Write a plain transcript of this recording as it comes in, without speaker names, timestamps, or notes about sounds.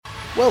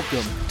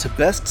Welcome to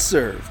Best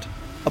Served,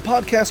 a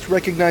podcast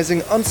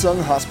recognizing unsung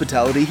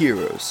hospitality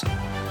heroes.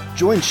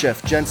 Join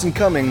Chef Jensen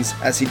Cummings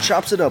as he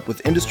chops it up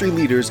with industry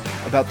leaders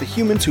about the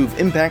humans who've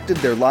impacted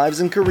their lives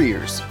and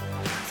careers.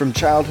 From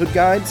childhood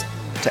guides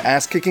to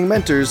ass-kicking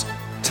mentors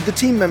to the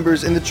team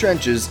members in the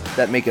trenches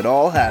that make it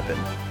all happen.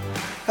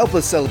 Help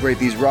us celebrate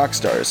these rock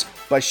stars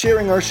by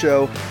sharing our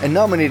show and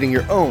nominating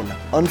your own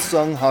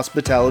unsung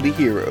hospitality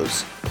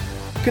heroes.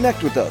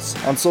 Connect with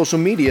us on social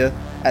media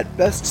at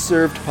Best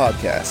Served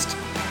Podcast.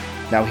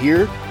 Now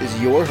here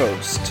is your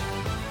host.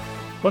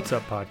 What's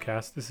up,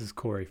 podcast? This is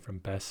Corey from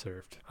Best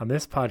Served. On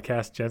this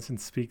podcast, Jensen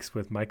speaks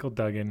with Michael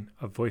Duggan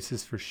of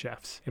Voices for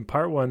Chefs. In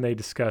part one, they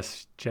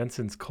discuss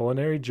Jensen's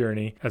culinary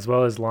journey, as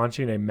well as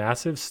launching a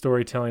massive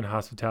storytelling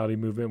hospitality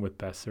movement with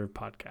Best Served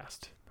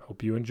Podcast.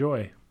 Hope you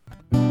enjoy.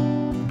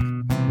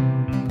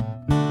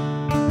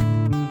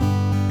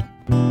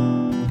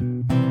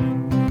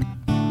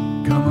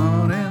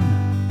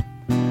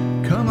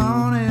 Come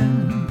on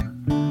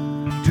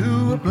in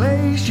to a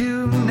place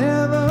you've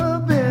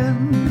never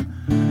been.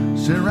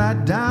 Sit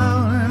right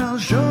down and I'll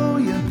show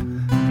you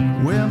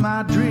where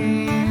my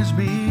dreams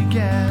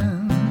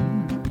began.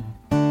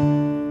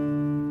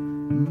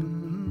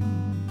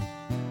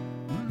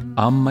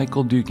 I'm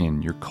Michael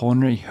Duggan, your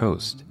culinary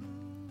host,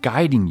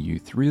 guiding you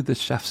through the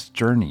chef's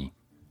journey.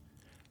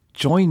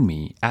 Join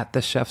me at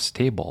the chef's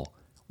table,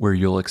 where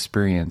you'll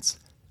experience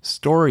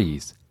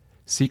stories,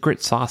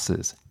 secret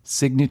sauces,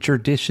 signature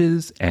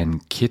dishes,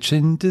 and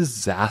kitchen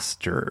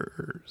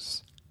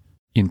disasters.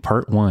 In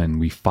part one,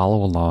 we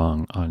follow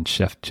along on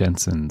Chef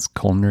Jensen's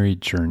culinary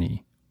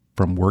journey,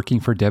 from working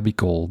for Debbie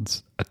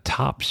Gold's, a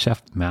top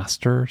Chef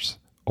Masters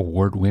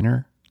award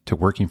winner, to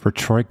working for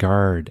Troy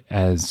Guard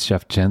as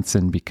Chef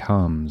Jensen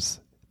becomes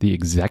the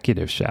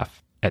executive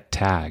chef at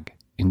TAG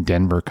in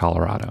Denver,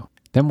 Colorado.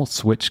 Then we'll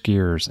switch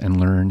gears and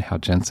learn how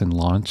Jensen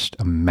launched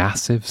a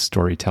massive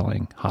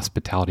storytelling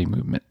hospitality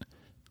movement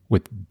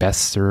with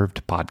Best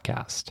Served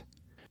Podcast.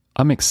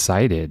 I'm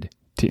excited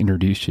to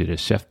introduce you to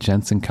Chef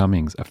Jensen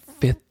Cummings, a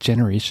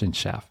fifth-generation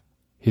chef.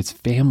 His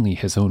family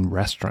has owned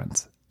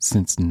restaurants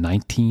since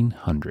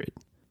 1900.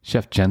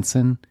 Chef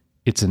Jensen,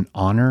 it's an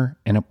honor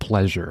and a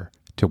pleasure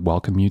to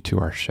welcome you to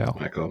our show.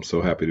 Michael, I'm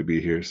so happy to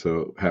be here.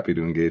 So happy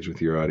to engage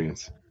with your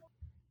audience.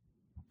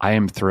 I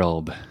am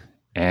thrilled.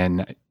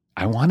 And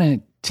I want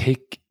to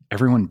take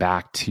everyone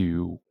back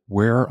to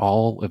where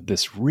all of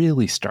this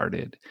really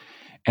started.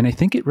 And I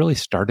think it really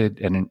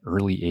started at an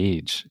early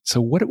age.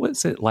 So what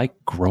was it like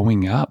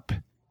growing up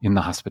in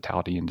the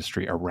hospitality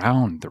industry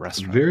around the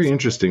restaurants? Very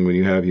interesting when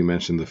you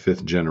mentioned the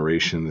fifth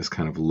generation, this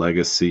kind of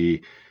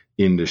legacy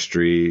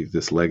industry,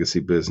 this legacy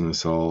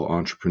business, all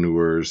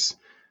entrepreneurs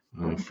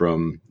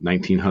from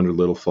 1900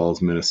 Little Falls,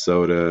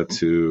 Minnesota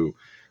to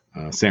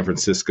San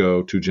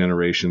Francisco. Two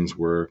generations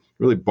were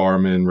really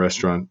barmen,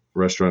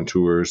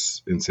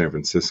 restaurateurs in San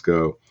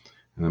Francisco.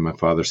 And then my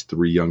father's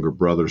three younger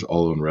brothers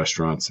all own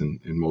restaurants in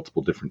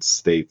multiple different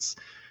states.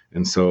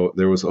 And so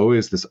there was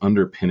always this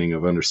underpinning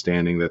of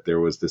understanding that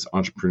there was this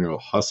entrepreneurial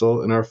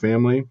hustle in our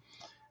family,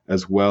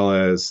 as well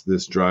as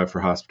this drive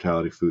for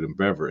hospitality, food, and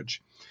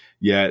beverage.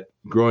 Yet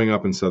growing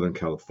up in Southern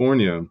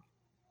California,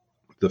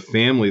 the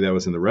family that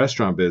was in the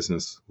restaurant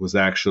business was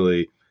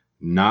actually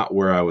not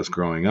where I was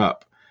growing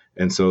up.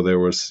 And so there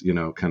was,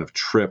 kind of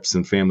trips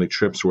and family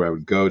trips where I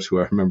would go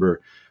to. I remember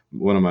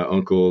one of my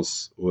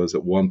uncles was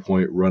at one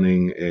point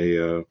running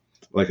a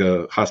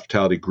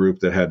hospitality group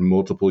that had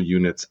multiple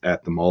units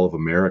at the Mall of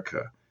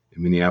America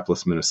in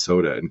Minneapolis,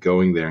 Minnesota, and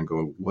going there and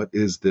going, what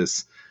is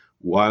this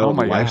wild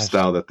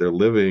lifestyle that they're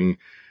living?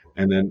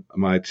 And then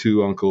my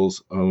two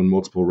uncles own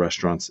multiple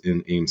restaurants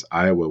in Ames,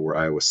 Iowa, where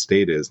Iowa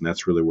State is. And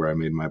that's really where I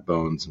made my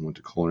bones and went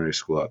to culinary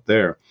school out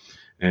there.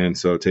 And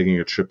so taking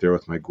a trip there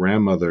with my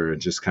grandmother, and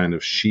just kind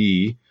of,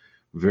 she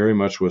very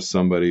much was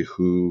somebody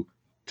who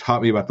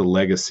taught me about the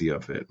legacy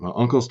of it. My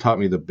uncles taught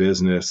me the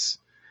business,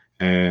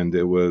 and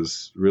it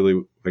was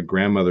really my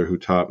grandmother who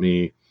taught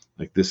me,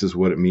 like, this is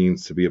what it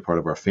means to be a part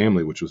of our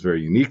family, which was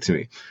very unique to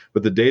me.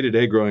 But the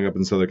day-to-day growing up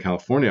in Southern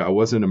California, I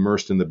wasn't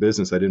immersed in the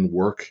business. I didn't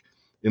work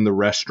in the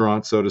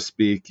restaurant, so to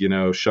speak,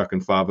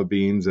 shucking fava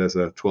beans as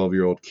a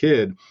 12-year-old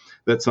kid,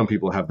 that some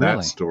people have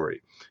that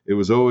story. It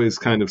was always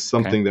kind of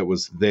something that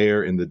was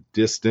there in the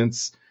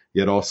distance,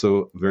 yet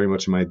also very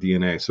much in my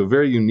DNA. So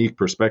very unique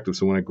perspective.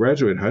 So when I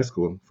graduated high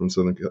school from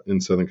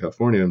Southern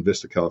California, in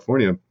Vista,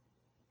 California,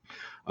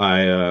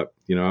 I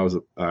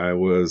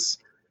was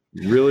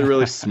really,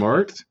 really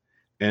smart,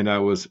 and I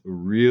was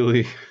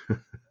really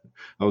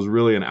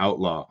an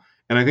outlaw.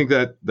 And I think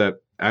that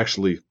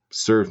actually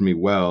served me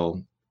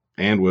well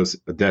and was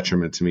a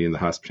detriment to me in the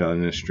hospitality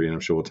industry. And I'm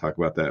sure we'll talk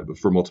about that, but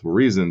for multiple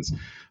reasons.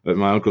 But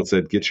my uncle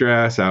said, get your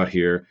ass out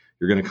here.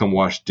 You're going to come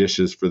wash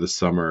dishes for the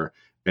summer,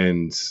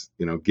 and,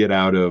 get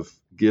out of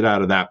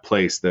that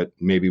place that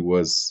maybe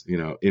was,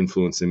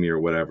 influencing me or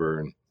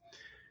whatever.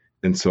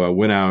 And so I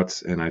went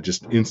out, and I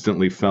just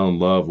instantly fell in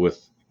love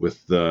with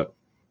the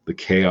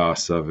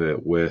chaos of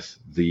it, with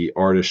the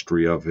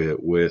artistry of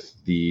it, with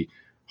the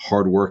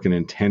hard work and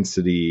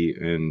intensity,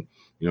 and,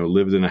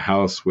 lived in a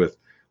house with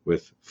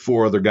with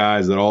 4 other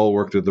guys that all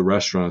worked at the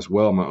restaurant as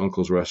well. My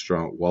uncle's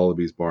restaurant,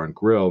 Wallaby's Bar and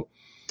Grill.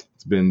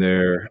 It's been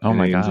there Oh in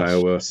my Ames, gosh.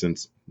 Iowa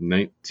since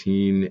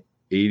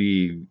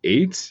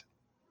 1988,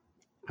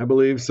 I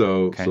believe.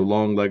 So Okay. so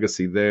long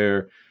legacy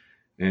there,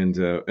 and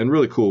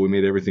really cool. We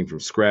made everything from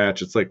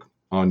scratch. It's like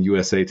on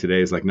USA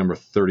Today is like number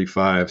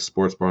 35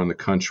 sports bar in the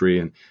country,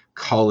 and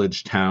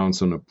college town.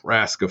 So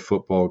Nebraska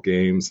football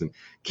games and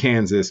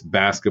Kansas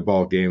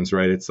basketball games,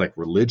 right? It's like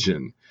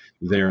religion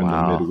there in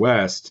Wow. the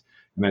Midwest.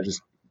 And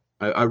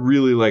I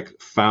really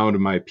like found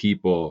my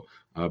people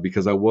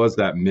because I was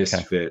that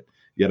misfit,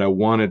 yet I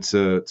wanted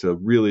to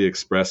really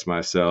express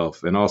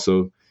myself, and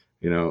also,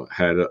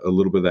 had a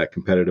little bit of that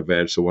competitive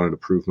edge. So I wanted to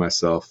prove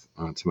myself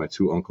to my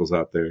 2 uncles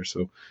out there.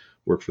 So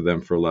worked for them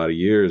for a lot of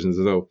years. And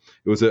so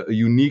it was a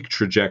unique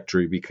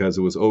trajectory because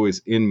it was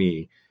always in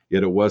me,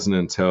 yet it wasn't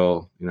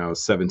until, I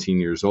was 17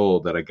 years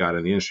old that I got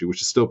in the industry,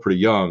 which is still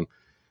pretty young.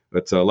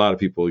 But a lot of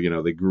people,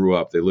 they grew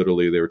up, they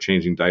were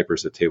changing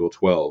diapers at table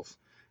 12.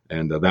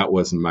 And that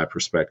wasn't my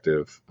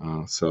perspective.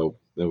 So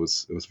it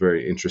was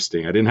very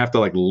interesting. I didn't have to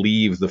like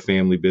leave the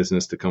family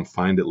business to come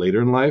find it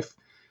later in life.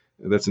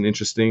 That's an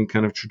interesting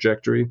kind of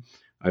trajectory.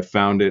 I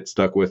found it,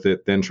 stuck with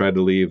it, then tried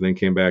to leave, then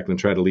came back, then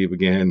tried to leave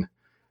again,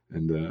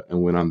 and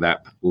went on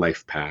that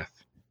life path.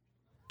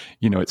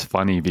 It's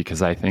funny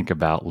because I think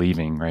about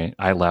leaving, right?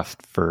 I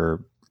left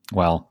for,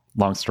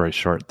 long story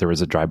short, there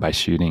was a drive-by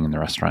shooting in the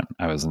restaurant.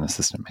 I was an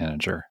assistant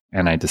manager,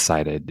 and I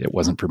decided it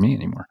wasn't for me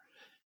anymore.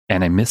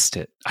 And I missed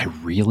it. I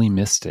really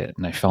missed it.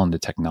 And I fell into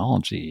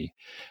technology.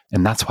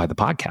 And that's why the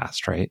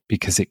podcast, right?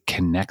 Because it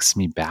connects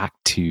me back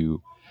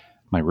to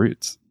my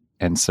roots.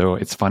 And so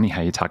it's funny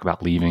how you talk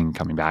about leaving,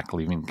 coming back,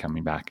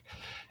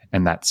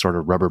 and that sort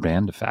of rubber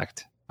band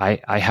effect.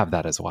 I have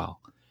that as well.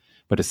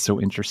 But it's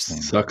so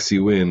interesting. Sucks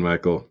you in,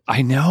 Michael.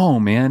 I know,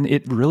 man.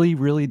 It really,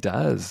 really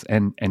does.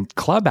 And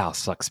Clubhouse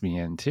sucks me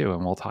in too.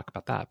 And we'll talk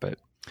about that. But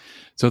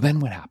so then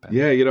what happened?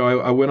 Yeah,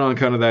 I went on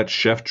kind of that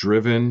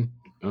chef-driven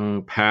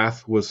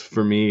path was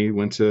for me.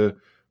 Went to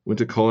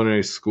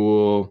culinary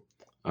school,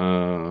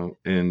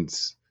 and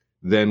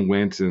then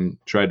went and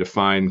tried to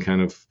find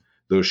kind of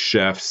those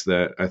chefs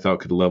that I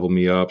thought could level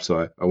me up.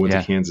 So I went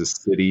to Kansas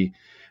City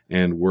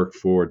and worked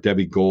for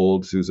Debbie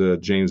Gold, who's a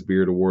James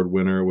Beard Award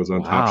winner, was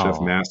on Top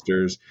Chef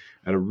Masters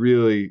at a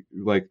really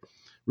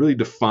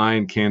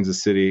defined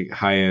Kansas City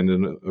high end,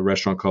 in a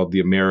restaurant called The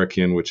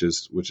American, which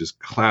is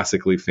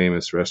classically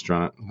famous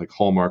restaurant. Like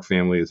Hallmark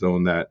family has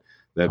owned that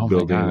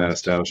building, that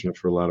establishment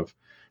for a lot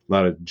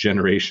of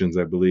generations,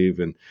 I believe,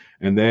 and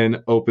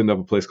then opened up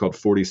a place called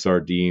 40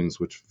 Sardines,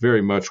 which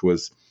very much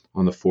was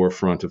on the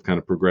forefront of kind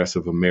of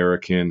progressive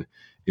American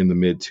in the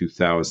mid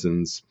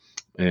 2000s,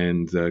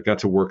 and got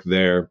to work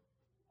there.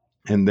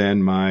 And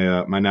then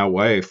my now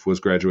wife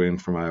was graduating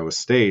from Iowa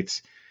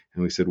State,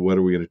 and we said, what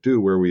are we going to do?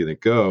 Where are we going to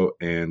go?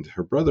 And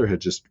her brother had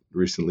just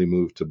recently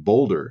moved to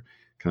Boulder,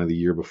 kind of the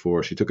year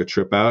before. She took a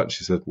trip out, and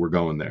she said, we're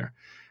going there.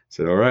 I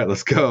said, all right,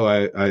 let's go.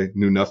 I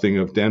knew nothing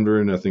of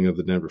Denver, nothing of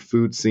the Denver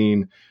food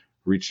scene.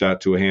 Reached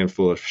out to a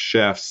handful of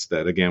chefs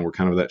that, again, were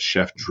kind of that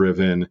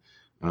chef-driven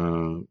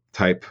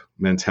type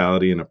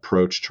mentality and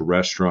approach to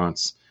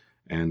restaurants,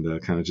 and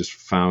kind of just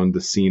found the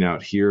scene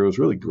out here. It was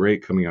really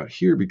great coming out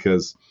here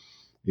because,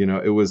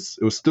 it was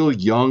still a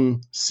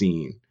young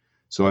scene.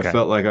 So I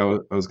felt like I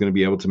was going to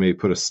be able to maybe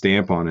put a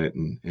stamp on it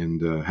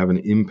and have an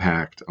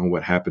impact on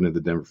what happened in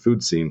the Denver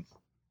food scene.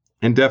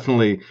 And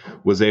definitely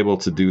was able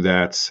to do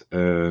that,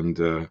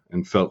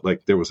 and felt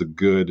like there was a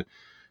good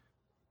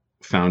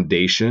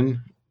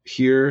foundation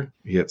here,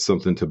 yet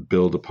something to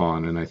build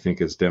upon. And I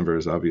think as Denver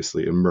has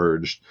obviously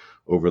emerged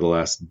over the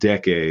last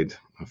decade,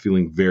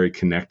 feeling very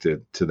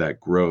connected to that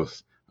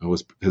growth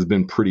has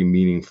been pretty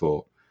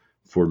meaningful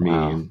for me.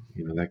 Wow. And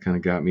that kind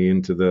of got me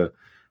into the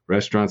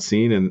restaurant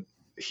scene and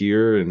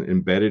here and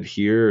embedded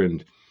here,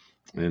 and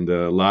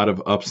a lot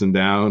of ups and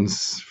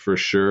downs for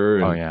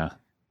sure.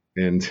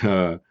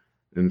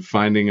 And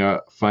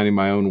finding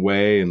my own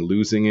way and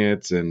losing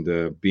it,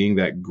 and being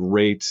that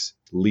great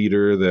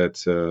leader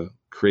that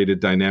created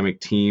dynamic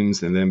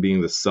teams, and then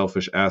being the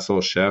selfish asshole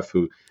chef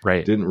who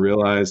didn't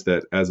realize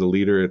that as a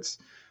leader, it's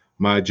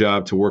my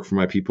job to work for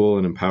my people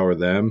and empower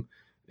them.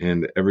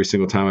 And every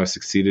single time I've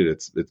succeeded,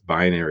 it's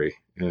binary.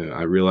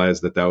 I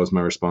realized that was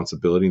my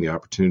responsibility and the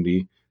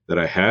opportunity that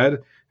I had.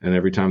 And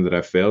every time that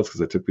I failed,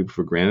 because I took people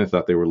for granted,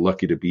 thought they were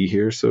lucky to be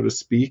here, so to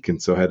speak.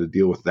 And so I had to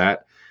deal with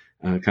that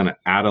kind of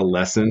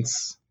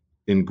adolescence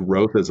in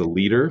growth as a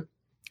leader.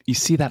 You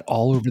see that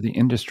all over the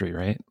industry,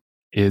 right?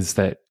 Is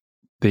that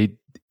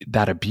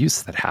that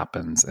abuse that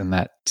happens and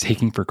that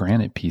taking for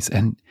granted piece,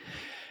 and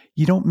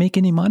you don't make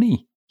any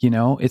money.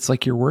 It's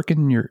like you're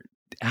working your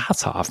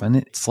ass off, and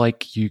it's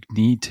like you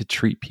need to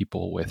treat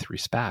people with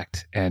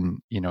respect,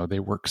 and they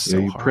work so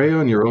you hard. prey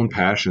on your own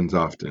passions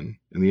often,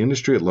 and the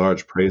industry at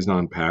large preys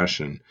on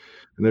passion.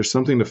 And there's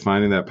something to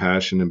finding that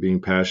passion and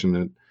being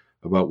passionate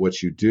about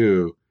what you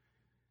do,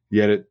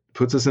 yet it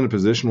puts us in a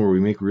position where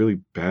we make really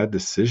bad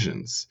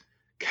decisions.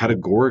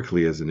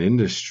 categorically as an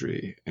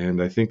industry.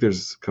 And I think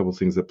there's a couple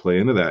things that play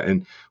into that.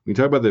 And when you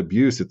talk about the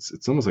abuse,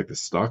 it's almost like the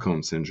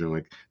Stockholm syndrome.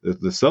 Like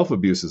the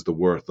self-abuse is the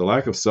worth. The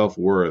lack of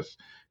self-worth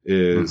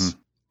is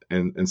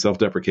and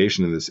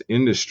self-deprecation in this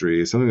industry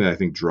is something that I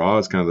think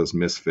draws kind of those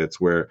misfits,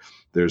 where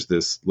there's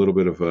this little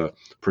bit of a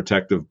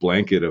protective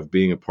blanket of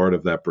being a part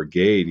of that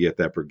brigade, yet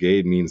that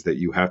brigade means that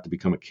you have to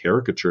become a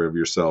caricature of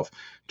yourself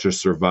to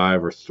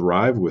survive or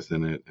thrive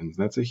within it. And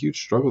that's a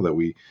huge struggle that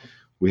we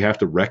have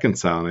to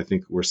reconcile. And I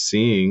think we're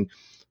seeing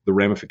the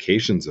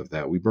ramifications of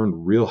that. We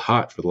burned real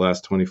hot for the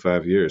last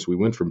 25 years. We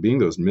went from being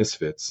those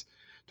misfits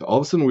to all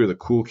of a sudden we were the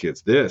cool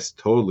kids. This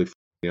totally fucked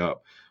me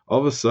up. All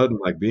of a sudden,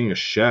 like, being a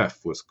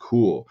chef was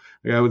cool.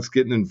 Like, I was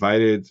getting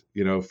invited,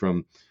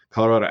 from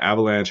Colorado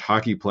Avalanche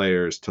hockey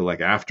players to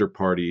like after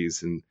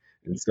parties and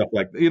stuff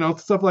like,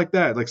 stuff like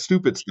that, like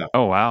stupid stuff.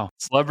 Oh, wow.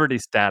 Celebrity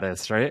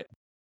status, right?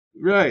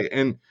 Right.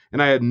 And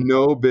I had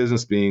no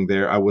business being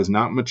there. I was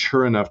not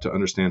mature enough to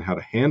understand how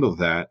to handle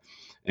that.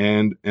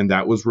 And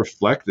that was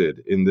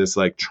reflected in this,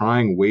 like,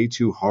 trying way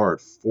too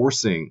hard,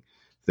 forcing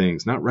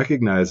things, not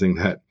recognizing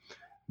that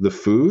the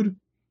food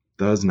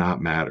does not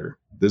matter.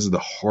 This is the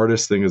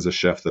hardest thing as a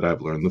chef that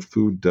I've learned. The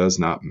food does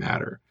not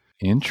matter.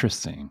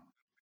 Interesting.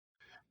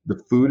 The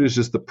food is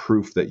just the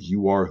proof that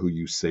you are who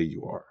you say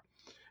you are.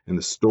 And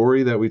the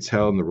story that we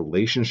tell and the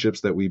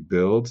relationships that we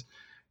build,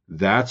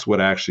 that's what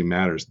actually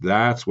matters.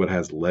 That's what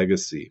has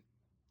legacy.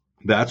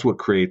 That's what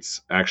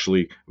creates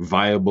actually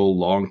viable,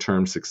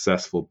 long-term,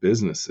 successful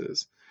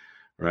businesses,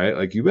 right?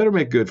 Like, you better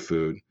make good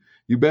food.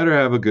 You better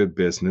have a good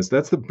business.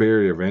 That's the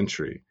barrier of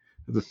entry.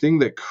 The thing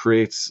that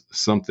creates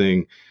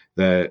something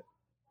that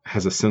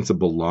has a sense of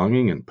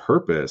belonging and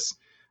purpose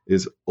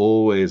is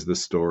always the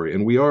story.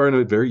 And we are in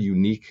a very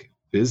unique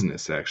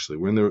business, actually.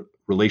 We're in the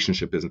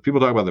relationship business. People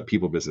talk about the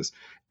people business.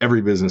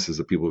 Every business is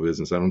a people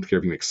business. I don't care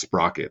if you make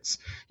sprockets.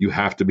 You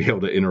have to be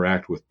able to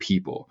interact with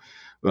people.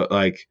 But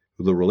like,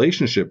 the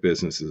relationship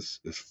business is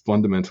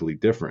fundamentally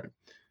different,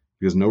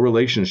 because no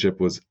relationship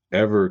was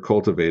ever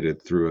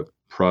cultivated through a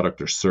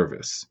product or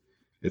service.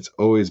 It's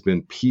always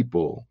been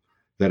people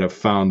that have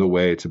found a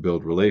way to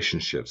build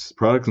relationships.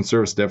 Product and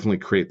service definitely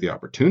create the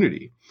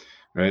opportunity,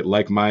 right?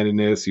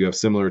 Like-mindedness, you have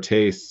similar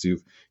tastes,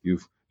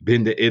 you've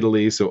been to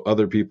Italy, so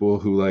other people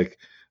who like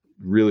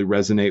really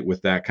resonate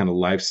with that kind of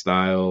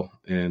lifestyle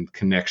and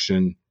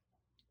connection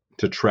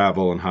to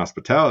travel and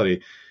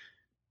hospitality,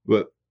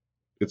 but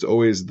it's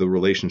always the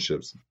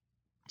relationships.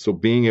 So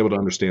being able to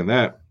understand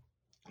that,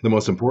 the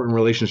most important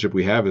relationship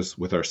we have is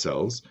with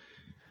ourselves.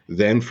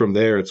 Then from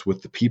there, it's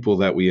with the people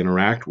that we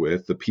interact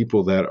with, the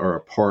people that are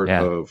a part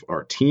of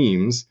our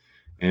teams.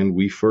 And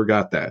we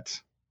forgot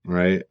that,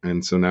 right?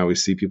 And so now we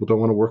see people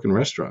don't want to work in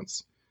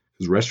restaurants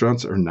because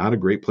restaurants are not a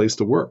great place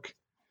to work.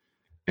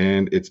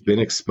 And it's been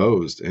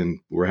exposed, and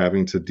we're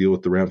having to deal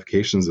with the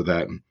ramifications of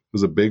that. And it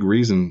was a big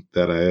reason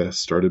that I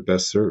started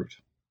Best Served.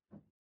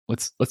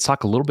 Let's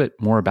talk a little bit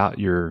more about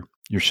your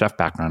chef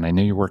background. I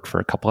know you worked for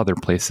a couple other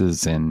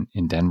places in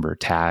Denver,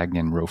 Tag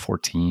and Row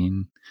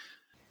 14.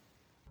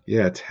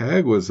 Yeah,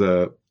 Tag was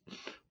a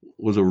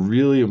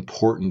really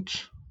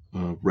important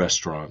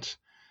restaurant.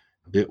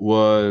 It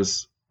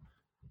was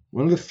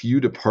one of the few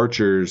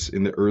departures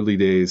in the early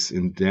days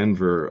in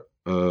Denver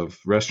of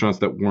restaurants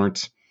that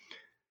weren't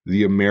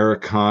the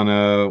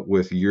Americana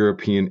with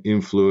European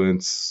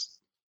influence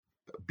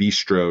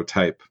bistro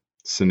type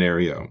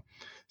scenario.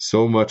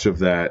 So much of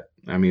that,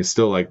 I mean, it's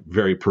still like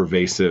very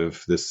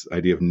pervasive, this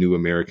idea of new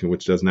American,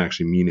 which doesn't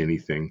actually mean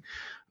anything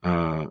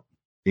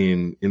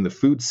in the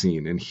food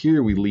scene. And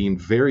here we lean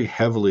very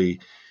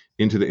heavily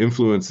into the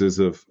influences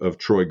of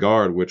Troy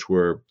Guard, which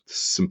were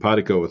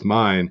simpatico with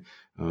mine,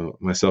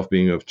 myself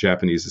being of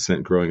Japanese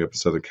descent, growing up in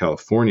Southern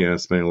California,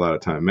 spending a lot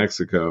of time in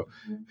Mexico,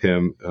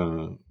 him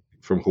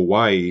from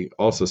Hawaii,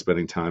 also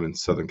spending time in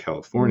Southern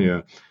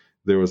California.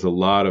 There was a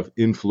lot of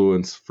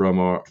influence from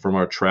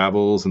our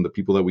travels and the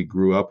people that we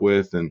grew up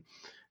with, and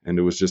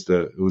it was just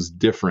it was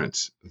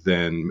different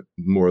than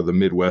more of the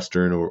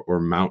Midwestern or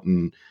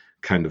mountain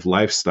kind of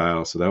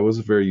lifestyle. So that was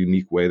a very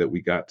unique way that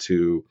we got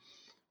to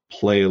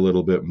play a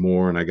little bit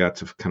more, and I got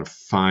to kind of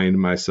find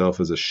myself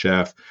as a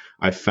chef.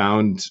 I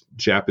found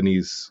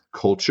Japanese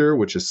culture,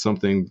 which is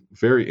something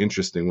very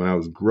interesting. When I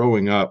was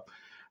growing up,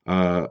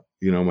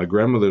 my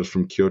grandmother was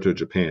from Kyoto,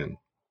 Japan,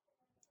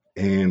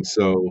 and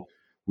so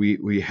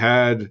we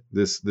had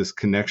this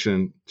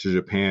connection to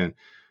Japan,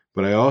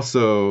 but I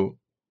also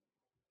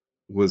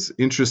was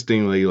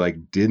interestingly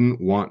didn't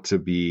want to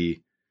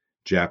be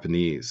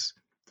Japanese.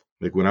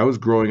 Like when I was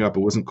growing up, it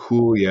wasn't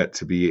cool yet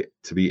to be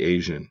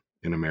Asian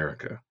in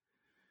America.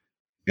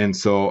 And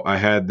so I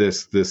had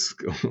this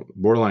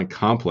borderline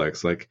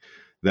complex, like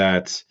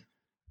that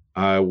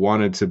I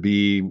wanted to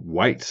be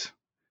white,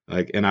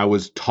 and I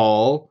was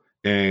tall,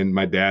 and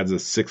my dad's a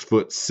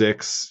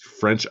 6'6"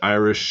 French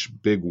Irish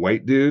big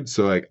white dude.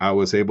 So I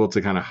was able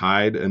to kind of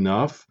hide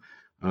enough.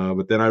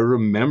 But then I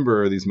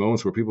remember these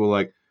moments where people were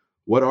like,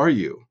 "What are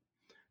you?"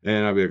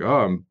 And I'd be like,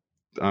 "Oh,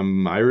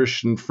 I'm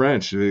Irish and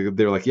French."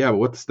 They're like, "Yeah, but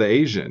what's the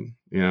Asian?"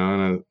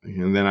 and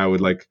then I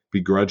would like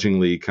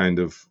begrudgingly kind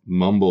of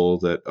mumble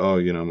that, oh,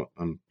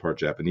 I'm part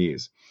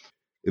Japanese.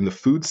 In the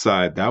food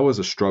side, that was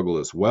a struggle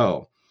as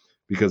well,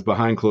 because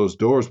behind closed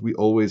doors, we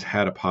always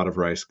had a pot of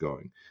rice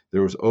going.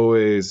 There was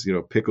always,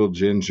 pickled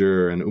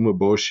ginger and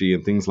umeboshi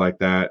and things like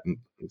that, and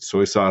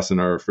soy sauce in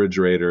our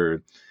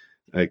refrigerator.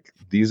 Like,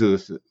 these are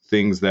the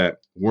things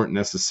that weren't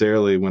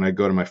necessarily, when I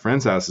go to my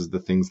friends' houses, the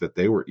things that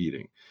they were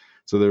eating.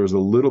 So there was a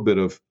little bit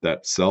of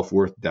that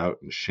self-worth, doubt,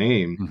 and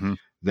shame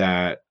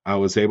that I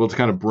was able to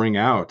kind of bring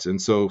out.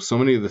 And so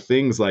many of the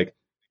things like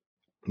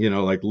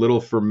little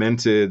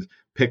fermented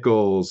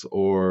pickles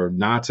or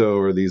natto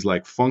or these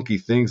like funky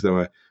things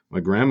that my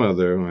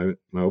grandmother,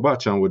 my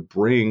Oba-chan, would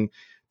bring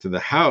to the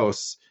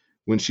house.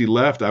 When she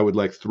left, I would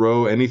like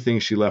throw anything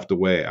she left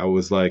away. I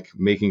was like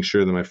making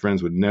sure that my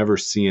friends would never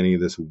see any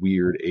of this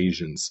weird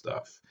Asian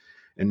stuff.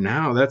 And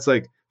now that's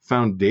like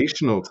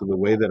foundational to the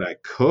way that I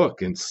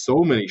cook. And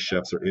so many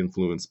chefs are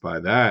influenced by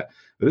that.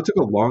 But it took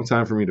a long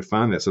time for me to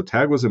find that. So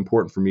tag was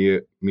important for me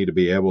to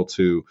be able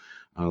to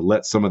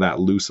let some of that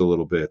loose a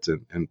little bit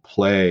and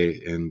play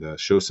and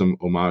show some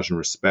homage and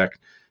respect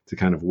to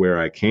kind of where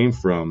I came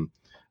from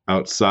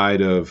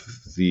outside of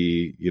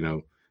the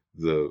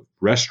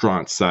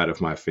restaurant side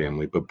of my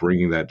family, but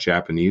bringing that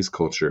Japanese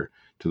culture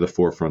to the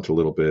forefront a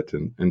little bit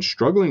and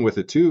struggling with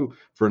it too.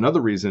 For another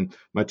reason,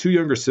 my two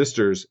younger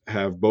sisters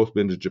have both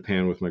been to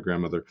Japan with my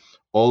grandmother.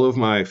 All of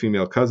my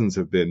female cousins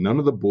have been. None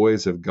of the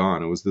boys have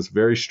gone. It was this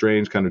very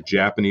strange kind of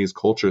Japanese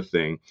culture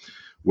thing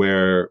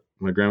where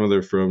my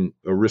grandmother, from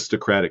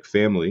aristocratic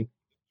family,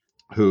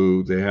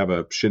 who they have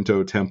a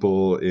Shinto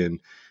temple in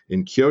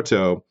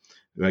Kyoto,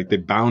 like they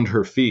bound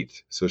her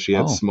feet. So she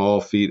had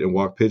small feet and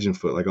walked pigeon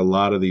foot, like a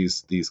lot of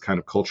these kind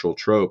of cultural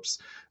tropes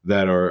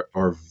that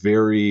are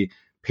very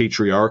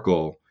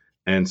patriarchal.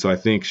 And so I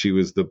think she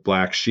was the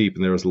black sheep,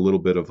 and there was a little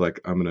bit of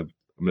like, I'm going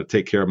to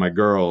take care of my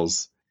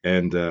girls.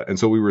 And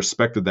so we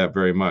respected that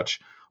very much.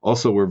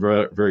 Also, we're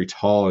very, very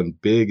tall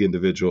and big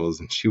individuals.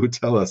 And she would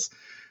tell us,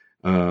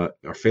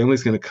 our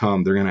family's going to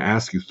come. They're going to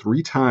ask you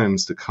 3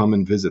 times to come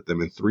and visit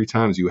them. And 3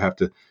 times you have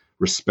to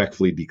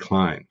respectfully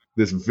decline.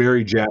 This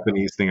very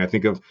Japanese thing. I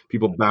think of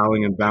people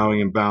bowing and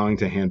bowing and bowing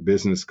to hand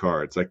business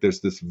cards. Like there's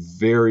this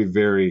very,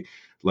 very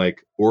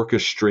like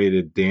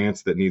orchestrated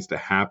dance that needs to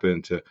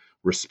happen to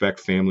respect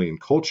family and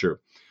culture.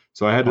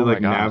 So I had to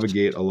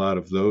navigate a lot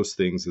of those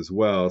things as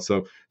well.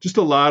 So just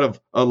a lot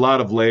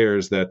of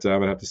layers that I'm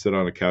gonna have to sit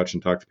on a couch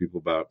and talk to people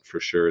about for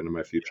sure into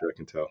my future, I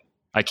can tell.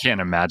 I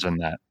can't imagine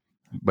that.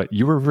 But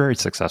you were a very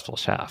successful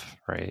chef,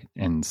 right?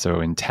 And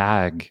so in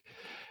Tag,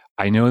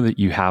 I know that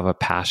you have a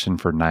passion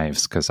for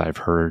knives because I've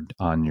heard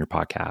on your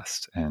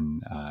podcast.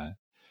 And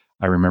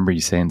I remember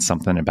you saying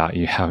something about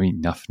you having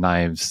enough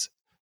knives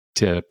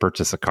to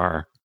purchase a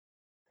car.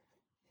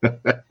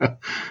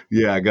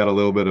 Yeah, I got a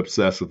little bit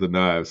obsessed with the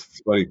knives.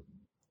 It's funny.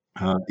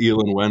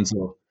 Elin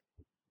Wenzel.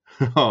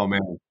 Oh,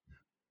 man.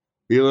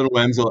 Elin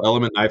Wenzel,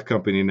 Element Knife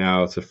Company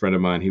now. It's a friend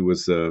of mine. He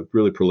was a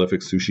really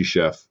prolific sushi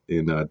chef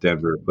in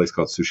Denver, a place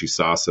called Sushi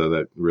Sasa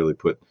that really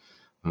put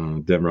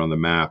Denver on the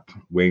map.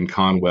 Wayne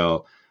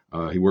Conwell,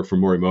 he worked for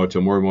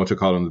Morimoto. Morimoto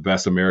called him the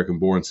best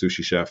American-born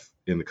sushi chef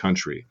in the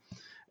country.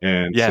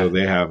 And so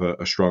they have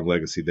a strong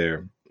legacy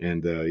there.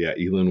 And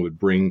Elin would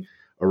bring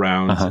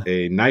around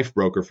a knife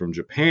broker from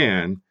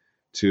Japan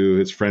to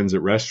his friends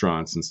at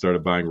restaurants and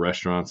started buying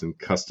restaurants and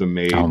custom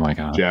made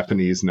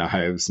Japanese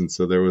knives. And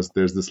so there's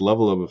this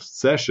level of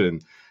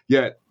obsession.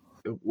 Yet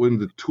when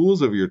the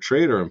tools of your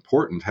trade are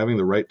important, having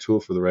the right tool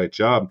for the right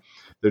job,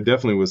 there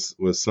definitely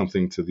was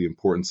something to the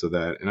importance of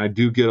that. And I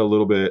do get a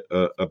little bit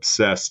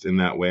obsessed in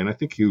that way. And I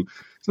think you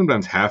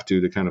sometimes have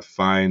to kind of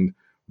find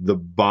the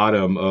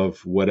bottom of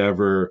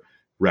whatever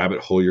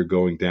rabbit hole you're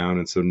going down.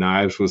 And so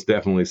knives was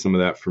definitely some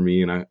of that for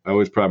me. And I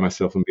always pride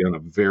myself on being a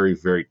very,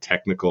 very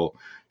technical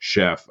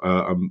chef.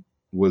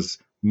 Was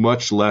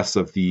much less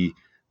of the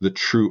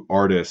true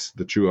artist,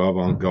 the true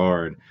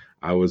avant-garde.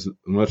 I was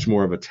much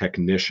more of a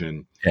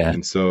technician. Yeah.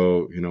 And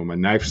so, my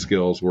knife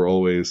skills were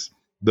always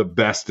the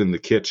best in the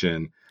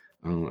kitchen.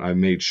 I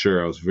made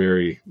sure I was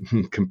very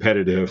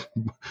competitive,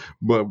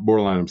 but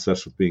borderline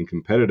obsessed with being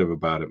competitive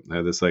about it. I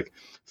had this like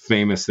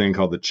famous thing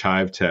called the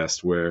chive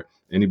test, where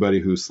anybody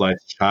who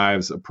sliced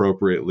chives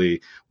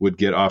appropriately would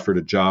get offered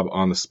a job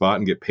on the spot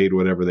and get paid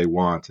whatever they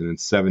want. And in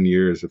 7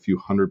 years, a few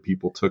hundred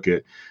people took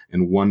it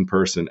and one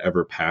person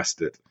ever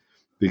passed it,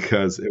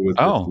 because it was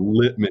a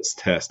litmus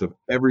test of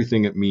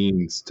everything it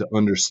means to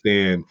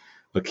understand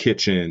a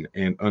kitchen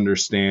and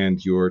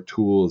understand your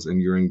tools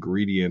and your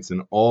ingredients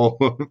and all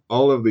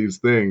of these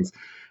things.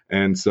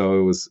 And so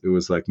it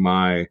was like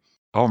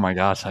oh my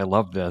gosh, I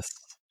love this.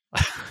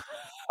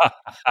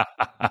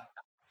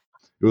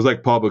 It was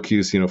like Paul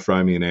Bocuse,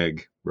 fry me an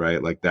egg,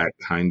 right? Like that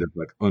kind of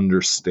like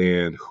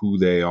understand who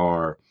they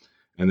are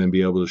and then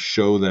be able to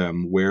show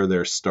them where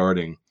they're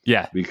starting.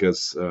 Yeah.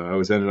 Because I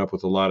was ended up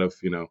with a lot of,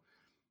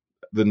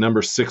 the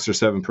number 6 or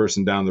 7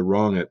 person down the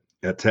rung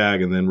at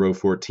Tag, and then row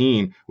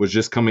 14 was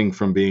just coming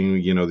from being,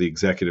 the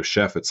executive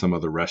chef at some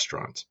other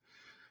restaurant,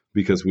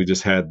 because we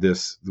just had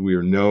we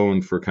were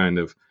known for kind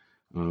of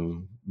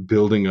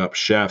building up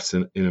chefs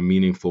in a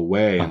meaningful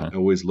way, Uh-huh. and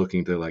always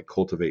looking to like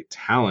cultivate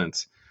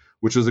talent,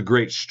 which was a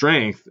great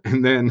strength.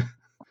 And then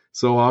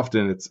so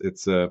often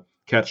it's a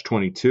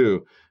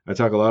catch-22. I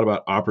talk a lot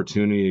about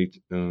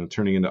opportunity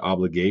turning into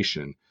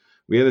obligation.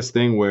 We had this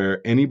thing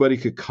where anybody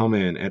could come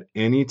in at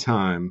any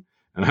time,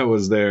 and I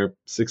was there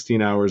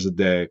 16 hours a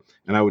day,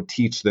 and I would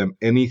teach them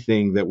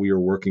anything that we were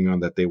working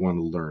on that they wanted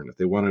to learn. If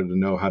they wanted to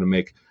know how to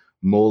make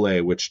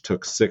mole, which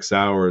took 6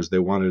 hours, they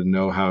wanted to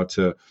know how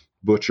to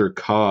butcher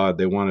cod,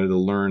 they wanted to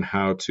learn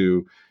how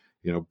to,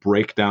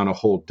 break down a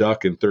whole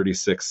duck in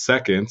 36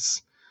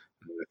 seconds.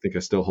 I think I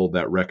still hold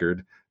that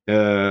record.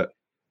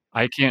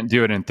 I can't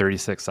do it in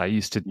 36. I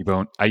used to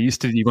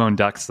debone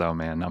ducks though,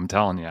 man. I'm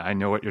telling you, I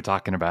know what you're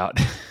talking about.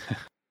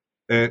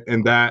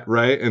 and that,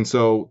 right? And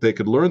so they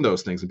could learn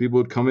those things, and people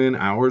would come in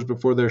hours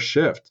before their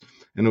shift.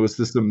 And it was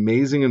this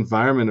amazing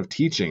environment of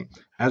teaching.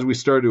 As we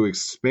started to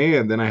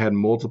expand, then I had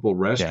multiple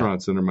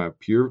restaurants under my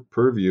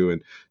purview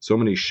and so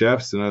many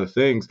chefs and other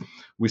things.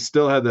 We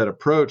still had that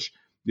approach,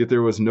 yet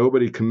there was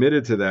nobody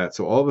committed to that.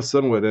 So all of a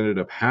sudden what ended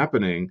up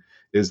happening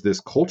is this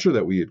culture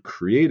that we had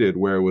created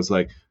where it was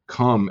like,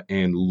 come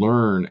and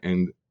learn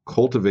and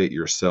cultivate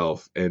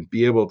yourself and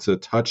be able to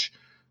touch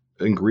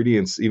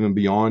ingredients even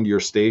beyond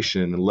your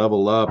station and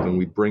level up. And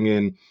we bring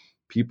in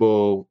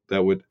people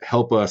that would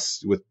help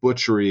us with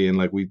butchery, and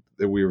like we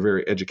were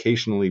very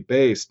educationally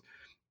based.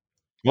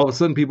 All of a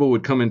sudden people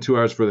would come in 2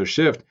 hours for their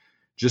shift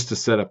just to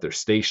set up their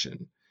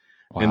station.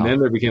 Wow. And then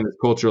there became this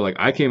culture like,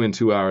 I came in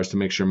 2 hours to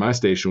make sure my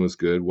station was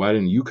good. Why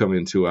didn't you come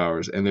in 2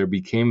 hours? And there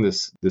became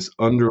this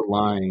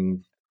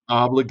underlying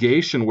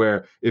obligation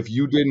where if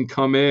you didn't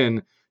come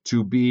in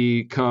to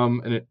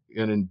become an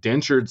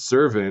indentured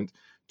servant,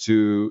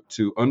 to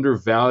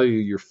undervalue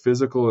your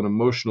physical and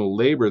emotional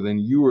labor, then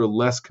you were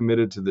less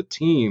committed to the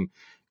team.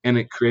 And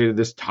it created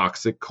this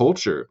toxic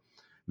culture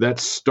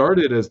that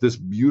started as this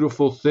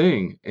beautiful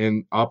thing,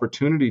 and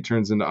opportunity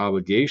turns into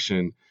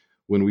obligation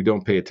when we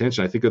don't pay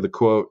attention. I think of the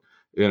quote,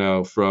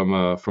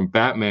 from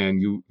Batman,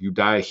 you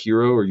die a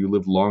hero or you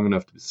live long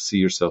enough to see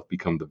yourself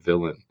become the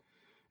villain.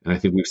 And I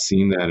think we've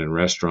seen that in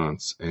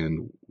restaurants,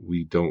 and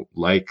we don't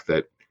like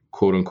that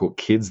quote unquote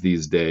kids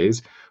these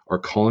days are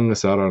calling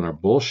us out on our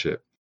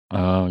bullshit.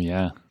 Oh,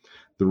 yeah.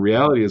 The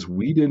reality is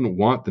we didn't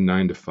want the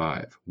 9 to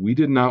 5. We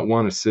did not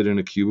want to sit in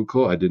a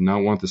cubicle. I did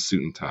not want the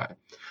suit and tie.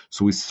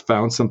 So we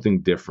found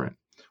something different.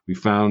 We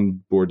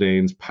found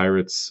Bourdain's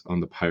Pirates on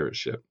the Pirate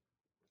Ship.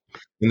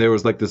 And there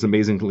was like this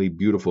amazingly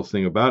beautiful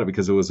thing about it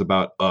because it was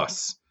about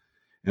us.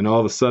 And all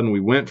of a sudden we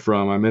went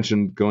from, I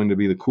mentioned going to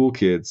be the cool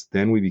kids,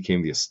 then we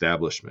became the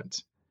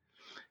establishment.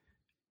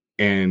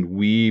 And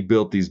we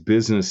built these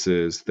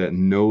businesses that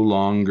no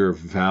longer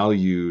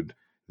valued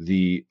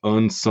the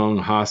unsung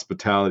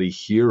hospitality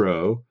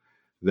hero.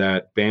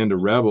 That Band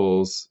of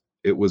Rebels,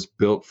 it was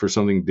built for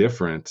something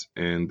different.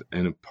 And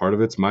part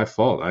of it's my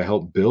fault. I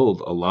helped build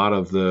a lot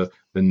of the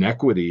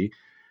inequity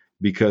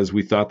because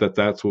we thought that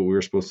that's what we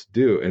were supposed to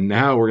do. And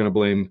now we're going to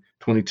blame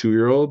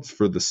 22-year-olds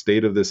for the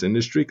state of this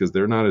industry because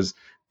they're not as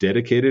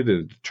dedicated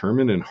and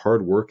determined and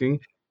hardworking,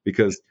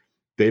 because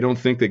they don't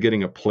think that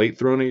getting a plate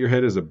thrown at your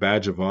head is a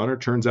badge of honor.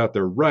 Turns out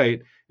they're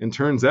right. And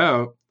turns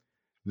out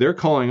they're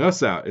calling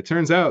us out. It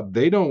turns out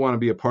they don't want to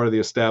be a part of the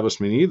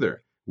establishment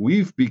either.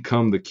 We've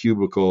become the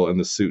cubicle and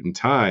the suit and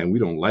tie, and we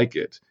don't like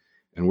it.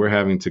 And we're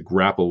having to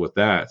grapple with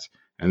that.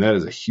 And that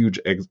is a huge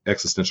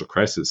existential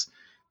crisis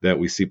that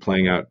we see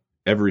playing out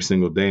every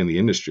single day in the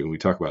industry. When we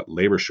talk about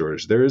labor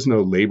shortage, there is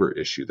no labor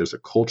issue. There's a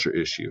culture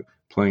issue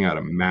playing out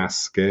a mass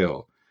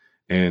scale.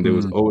 And it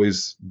was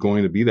always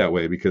going to be that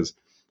way because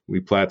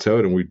we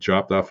plateaued and we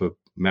dropped off a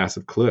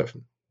massive cliff.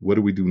 What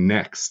do we do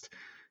next?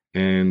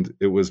 And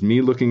it was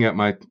me looking at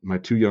my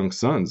 2 young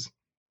sons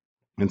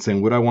and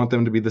saying, would I want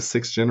them to be the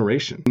 6th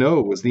generation?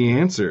 No was the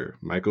answer,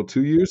 Michael,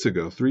 2 years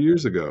ago, 3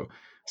 years ago. I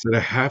said, I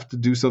have to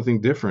do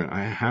something different.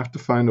 I have to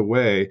find a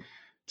way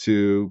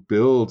to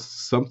build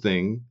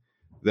something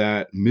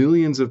that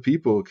millions of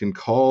people can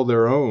call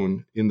their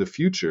own in the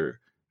future.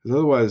 Because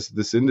otherwise,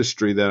 this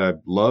industry that I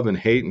love and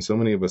hate, and so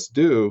many of us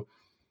do,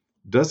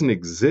 doesn't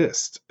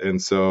exist.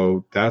 And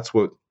so that's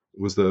what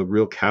was the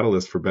real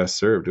catalyst for Best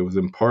Served. It was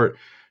in part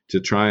to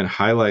try and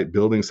highlight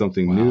building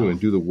something new and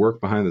do the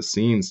work behind the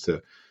scenes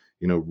to,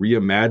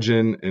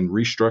 reimagine and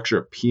restructure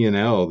a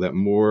P&L that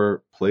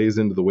more plays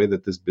into the way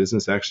that this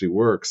business actually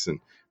works, and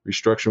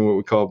restructuring what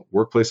we call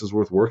workplaces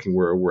worth working,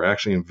 where we're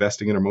actually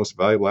investing in our most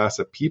valuable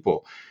asset,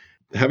 people.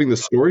 Having the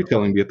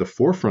storytelling be at the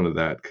forefront of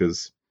that,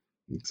 because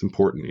it's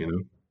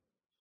important,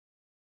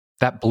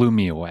 That blew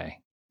me away.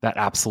 That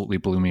absolutely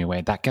blew me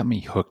away. That got me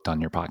hooked on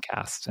your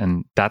podcast.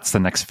 And that's the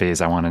next phase.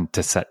 I wanted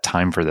to set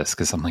time for this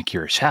because I'm like,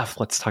 you're a chef.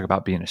 Let's talk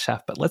about being a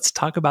chef, but let's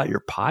talk about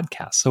your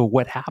podcast. So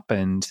what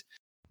happened?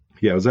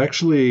 Yeah, it was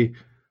actually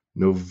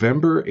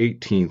November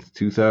 18th,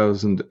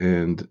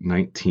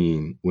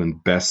 2019, when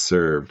Best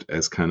Served,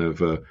 as kind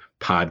of a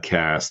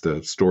podcast,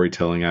 a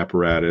storytelling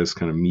apparatus,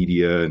 kind of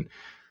media and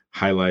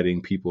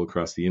highlighting people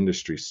across the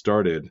industry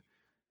started.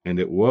 And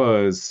it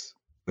was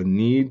a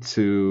need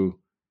to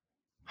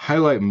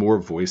highlight more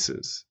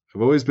voices.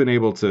 I've always been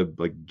able to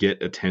like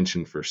get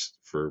attention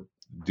for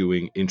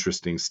doing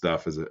interesting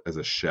stuff as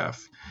a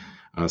chef.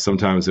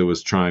 Sometimes it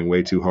was trying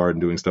way too hard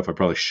and doing stuff I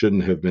probably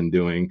shouldn't have been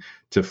doing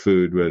to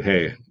food, but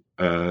hey,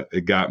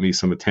 it got me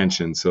some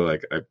attention. So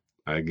like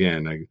I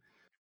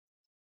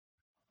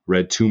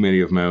read too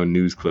many of my own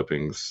news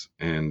clippings,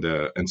 and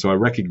so I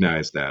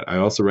recognize that. I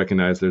also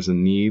recognize there's a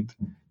need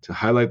to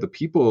highlight the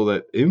people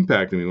that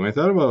impacted me. When I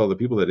thought about all the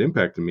people that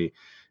impacted me, it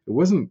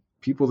wasn't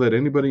people that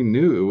anybody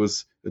knew. It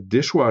was a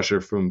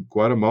dishwasher from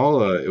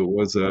Guatemala. It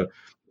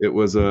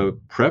was a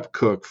prep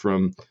cook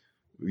from,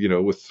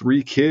 with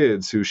 3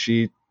 kids who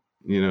she,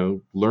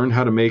 learned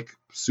how to make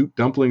soup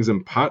dumplings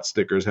and pot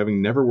stickers,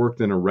 having never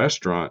worked in a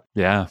restaurant.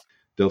 Yeah.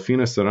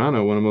 Delfina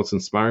Serrano, one of the most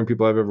inspiring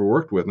people I've ever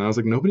worked with. And I was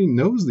like, nobody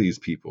knows these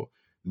people.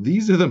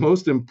 These are the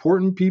most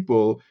important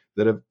people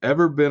that have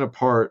ever been a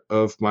part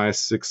of my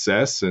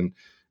success and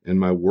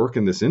my work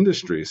in this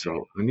industry.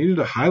 So I needed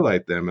to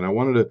highlight them, and I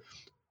wanted to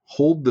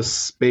hold the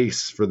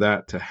space for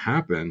that to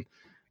happen,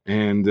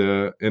 and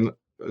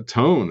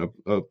atone,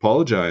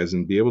 apologize,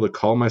 and be able to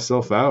call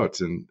myself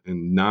out and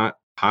not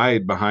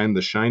hide behind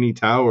the shiny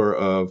tower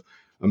of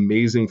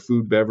amazing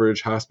food,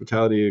 beverage,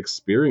 hospitality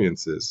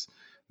experiences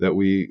that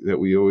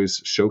we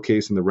always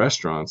showcase in the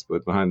restaurants.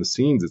 But behind the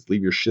scenes, it's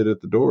leave your shit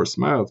at the door,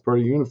 smile, it's part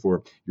of your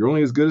uniform. You're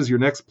only as good as your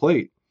next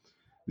plate.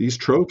 These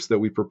tropes that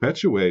we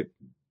perpetuate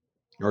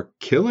are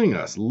killing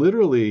us,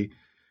 literally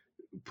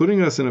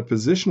putting us in a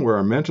position where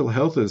our mental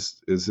health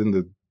is in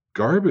the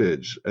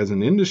garbage as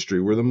an industry.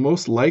 We're the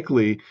most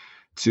likely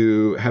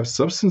to have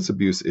substance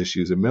abuse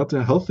issues and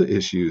mental health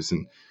issues,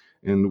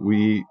 and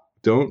we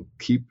don't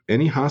keep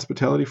any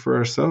hospitality for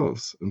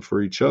ourselves and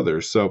for each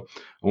other. So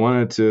I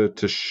wanted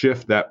to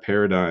shift that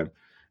paradigm.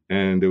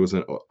 And it was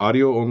an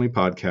audio only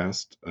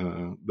podcast.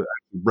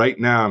 Right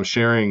now I'm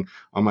sharing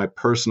on my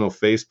personal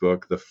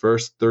Facebook the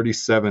first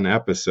 37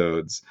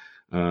 episodes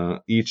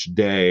each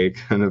day,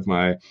 kind of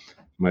my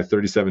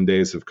 37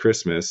 days of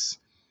Christmas.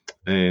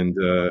 And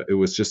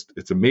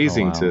it's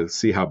amazing to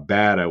see how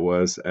bad I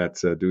was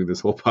at doing this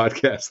whole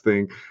podcast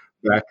thing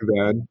back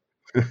then.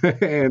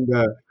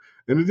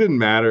 And it didn't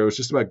matter. It was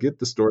just about get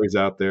the stories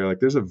out there. Like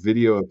there's a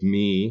video of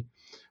me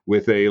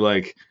with a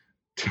like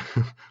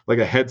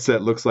a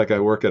headset, looks like I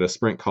work at a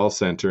Sprint call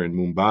center in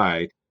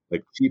Mumbai,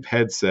 like cheap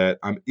headset.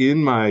 I'm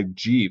in my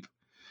Jeep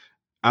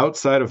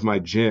outside of my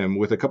gym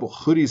with a couple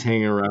hoodies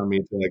hanging around me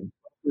to like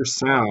buffer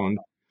sound.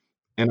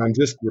 And I'm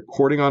just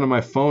recording onto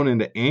my phone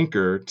into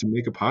Anchor to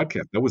make a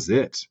podcast. That was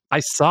it. I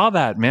saw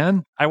that,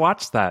 man. I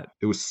watched that.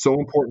 It was so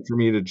important for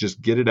me to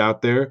just get it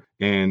out there.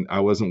 And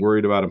I wasn't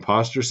worried about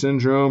imposter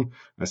syndrome.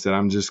 I said,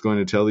 I'm just going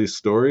to tell these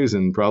stories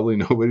and probably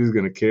nobody's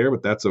going to care,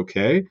 but that's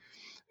okay.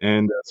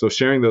 And so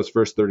sharing those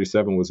first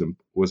 37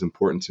 was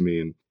important to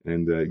me.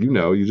 And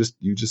you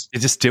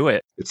just do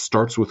it. It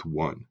starts with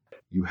one.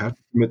 You have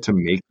to commit to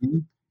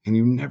making, and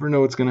you never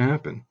know what's going to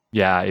happen.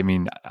 Yeah. I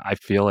mean, I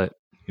feel it.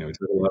 We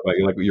talk a lot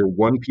about you're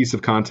one piece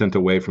of content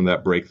away from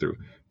that breakthrough,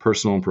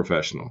 personal and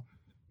professional.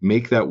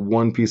 Make that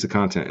one piece of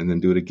content and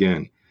then do it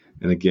again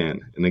and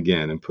again and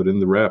again and put in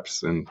the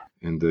reps, and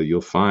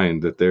you'll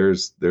find that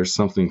there's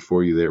something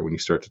for you there when you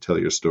start to tell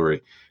your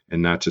story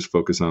and not just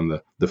focus on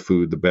the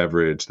food, the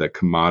beverage that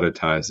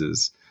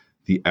commoditizes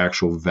the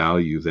actual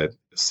value that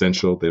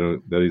essential,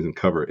 that doesn't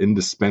cover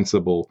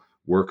indispensable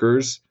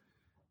workers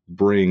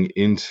bring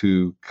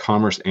into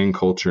commerce and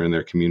culture in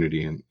their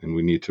community. And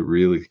we need to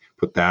really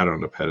put that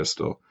on a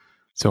pedestal.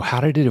 So how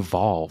did it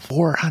evolve?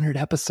 400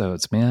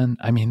 episodes, man.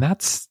 I mean,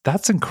 that's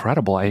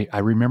incredible. I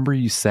remember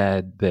you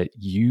said that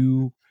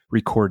you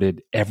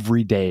recorded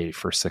every day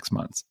for 6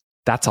 months.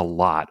 That's a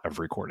lot of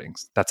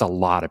recordings. That's a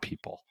lot of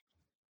people.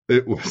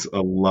 It was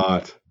a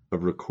lot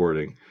of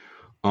recording.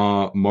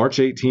 March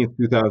 18th,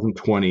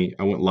 2020,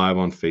 I went live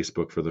on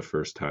Facebook for the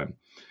first time.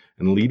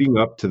 And leading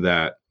up to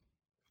that,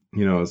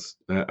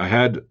 I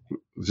had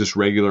just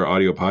regular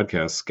audio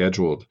podcasts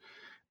scheduled,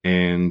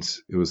 and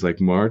it was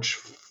like March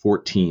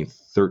 14th,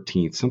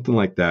 13th, something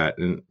like that,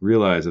 and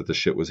realized that the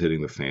shit was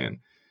hitting the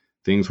fan.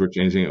 Things were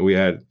changing.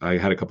 I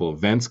had a couple of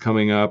events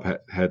coming up,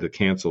 had to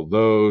cancel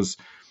those.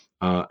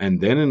 And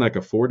then in like a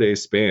 4-day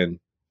span,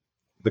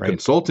 the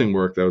consulting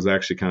work that was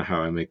actually kind of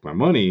how I make my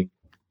money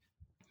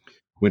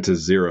went to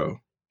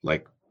zero,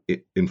 like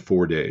in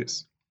 4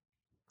 days.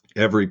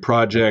 Every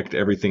project,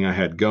 everything I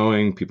had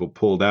going, people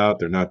pulled out,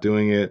 they're not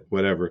doing it,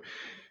 whatever.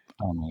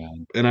 Oh my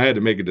God. And I had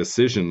to make a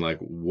decision, like,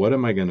 what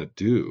am I going to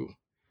do?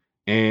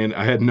 And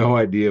I had no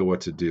idea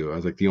what to do. I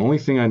was like, the only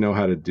thing I know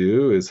how to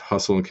do is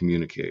hustle and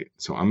communicate.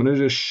 So I'm going to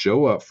just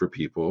show up for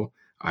people.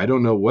 I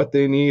don't know what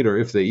they need or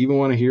if they even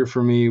want to hear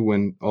from me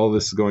when all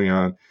this is going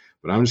on,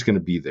 but I'm just going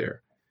to be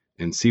there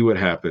and see what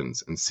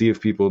happens and see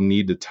if people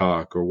need to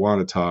talk or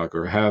want to talk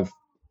or have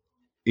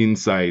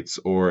insights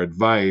or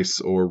advice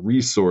or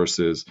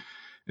resources.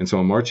 And so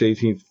on March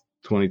 18th,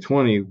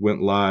 2020,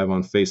 went live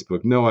on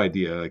Facebook. No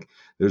idea. Like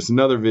there's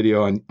another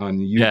video on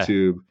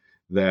YouTube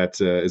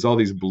that is all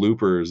these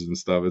bloopers and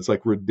stuff. It's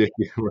like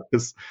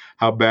ridiculous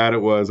how bad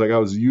it was. Like I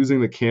was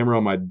using the camera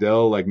on my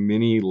Dell like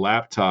mini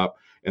laptop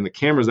and the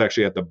camera's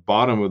actually at the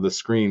bottom of the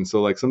screen.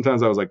 So like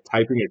sometimes I was like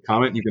typing a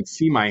comment and you can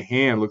see my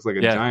hand looks like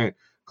a giant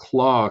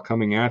claw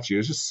coming at you.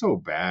 It's just so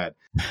bad.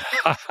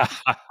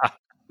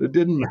 It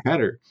didn't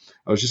matter.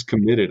 I was just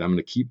committed. I'm going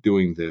to keep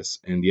doing this.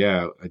 And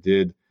yeah, I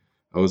did.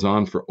 I was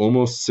on for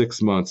almost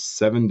 6 months,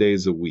 7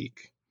 days a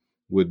week,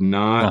 would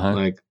not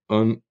like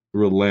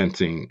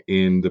unrelenting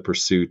in the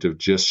pursuit of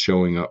just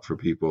showing up for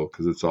people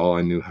because it's all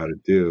I knew how to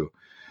do,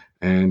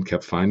 and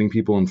kept finding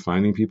people.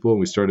 And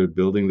we started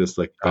building this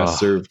like best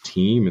served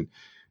team. And,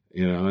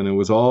 and it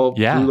was all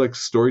through like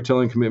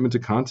storytelling, commitment to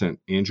content.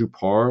 Andrew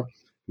Parr,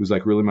 who's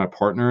like really my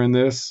partner in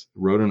this,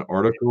 wrote an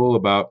article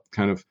about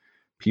kind of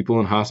people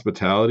in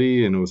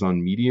hospitality, and it was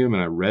on Medium,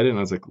 and I read it and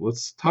I was like,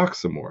 let's talk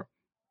some more.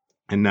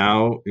 And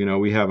now,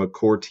 we have a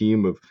core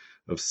team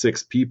of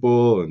 6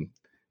 people,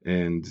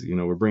 and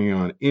we're bringing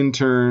on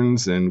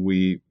interns, and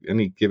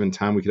any given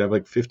time we could have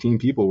like 15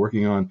 people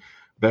working on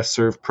best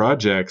served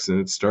projects.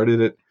 And it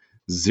started at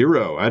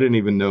 0. I didn't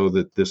even know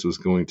that this was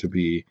going to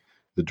be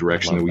the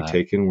direction that we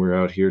take in. We're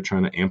out here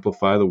trying to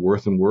amplify the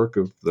worth and work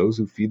of those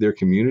who feed their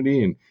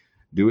community, and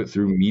do it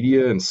through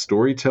media and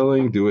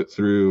storytelling, do it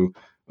through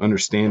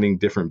understanding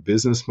different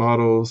business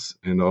models,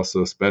 and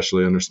also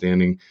especially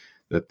understanding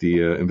that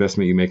the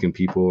investment you make in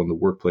people and the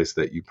workplace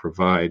that you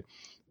provide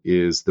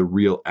is the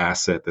real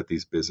asset that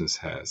these business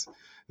has.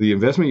 The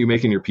investment you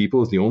make in your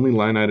people is the only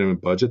line item in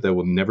budget that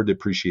will never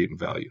depreciate in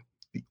value.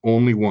 The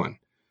only one.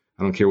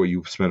 I don't care what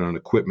you spend on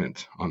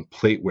equipment, on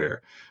plateware,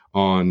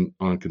 on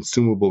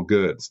consumable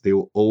goods. They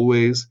will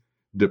always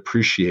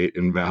depreciate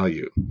in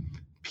value.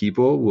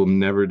 People will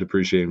never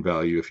depreciate in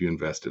value if you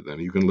invest in them.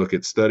 You can look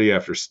at study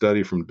after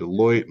study from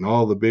Deloitte and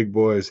all the big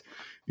boys.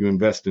 You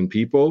invest in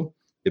people,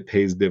 it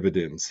pays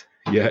dividends.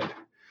 Yet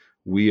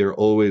we are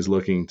always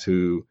looking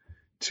to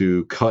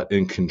cut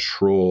and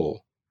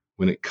control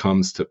when it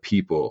comes to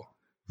people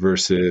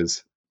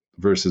versus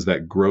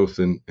that growth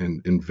and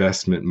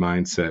investment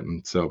mindset.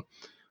 And so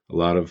a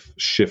lot of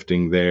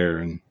shifting there,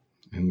 and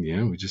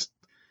yeah, we just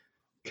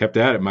kept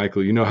at it,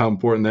 Michael. You know how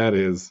important that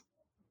is.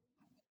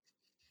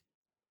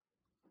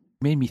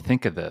 Made me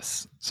think of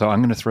this. So I'm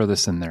going to throw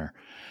this in there.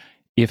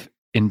 If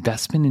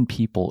investment in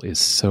people is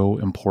so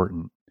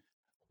important,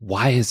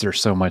 why is there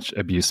so much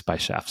abuse by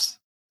chefs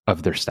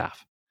of their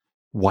staff?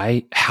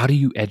 Why? How do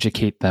you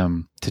educate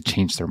them to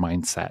change their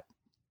mindset,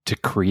 to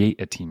create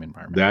a team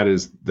environment? That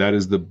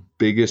is the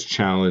biggest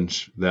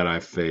challenge that I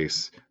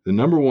face. The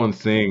number one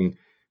thing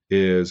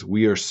is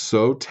we are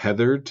so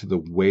tethered to the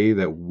way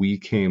that we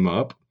came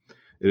up.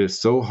 It is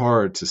so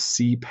hard to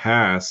see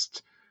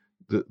past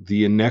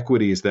the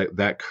inequities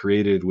that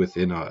created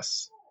within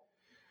us.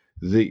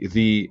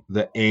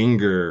 The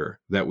anger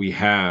that we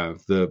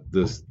have,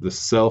 the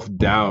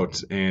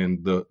self-doubt,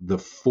 and the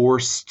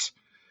forced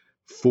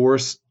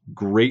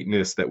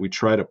greatness that we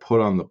try to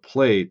put on the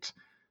plate.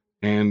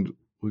 And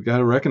we got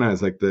to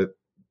recognize like that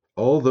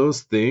all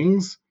those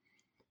things,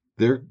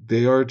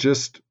 they are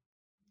just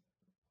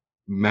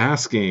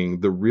masking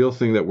the real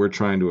thing that we're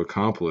trying to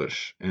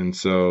accomplish. And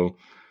so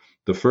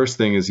the first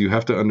thing is you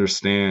have to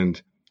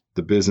understand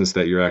the business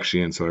that you're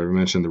actually in. So I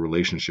mentioned the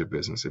relationship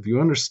business. If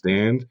you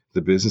understand the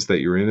business that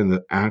you're in and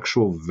the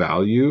actual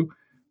value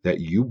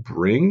that you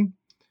bring,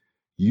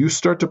 you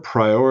start to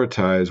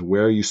prioritize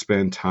where you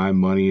spend time,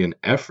 money, and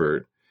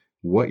effort,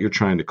 what you're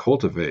trying to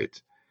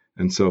cultivate.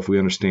 And so if we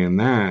understand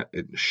that,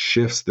 it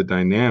shifts the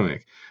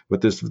dynamic.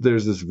 But there's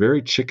this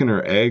very chicken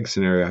or egg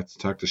scenario I have to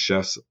talk to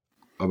chefs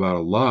about a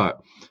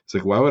lot. It's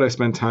like, why would I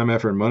spend time,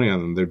 effort, and money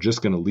on them? They're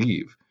just going to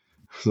leave.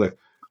 It's like,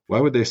 why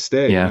would they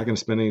stay? You're not going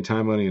to spend any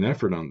time, money, and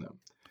effort on them.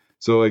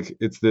 So like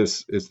it's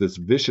this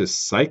vicious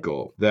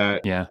cycle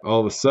that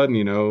all of a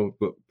sudden,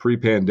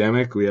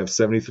 pre-pandemic, we have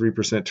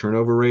 73%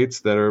 turnover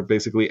rates that are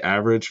basically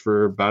average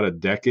for about a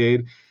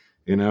decade.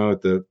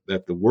 At the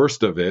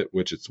worst of it,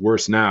 which it's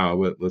worse now,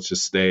 but let's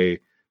just stay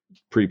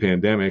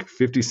pre-pandemic,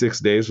 56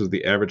 days was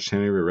the average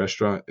tenure of a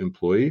restaurant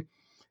employee.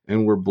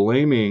 And we're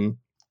blaming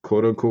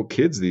quote unquote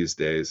kids these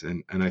days.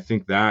 And I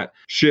think that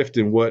shift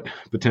in what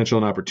potential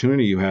and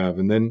opportunity you have.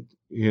 And then,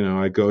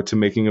 I go to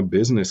making a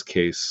business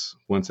case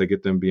once I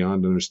get them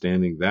beyond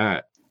understanding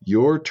that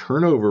your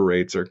turnover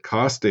rates are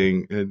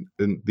costing,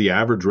 and the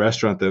average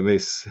restaurant that may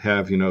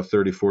have,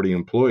 30, 40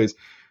 employees,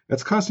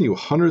 that's costing you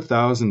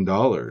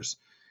 $100,000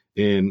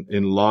 in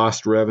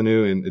lost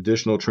revenue, in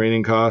additional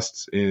training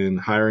costs, in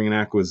hiring and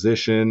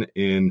acquisition,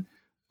 in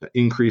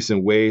increase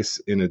in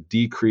waste, in a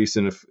decrease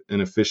in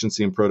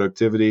efficiency and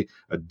productivity,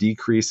 a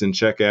decrease in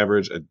check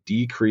average, a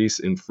decrease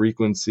in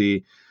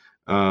frequency.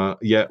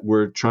 Yet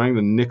we're trying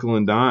to nickel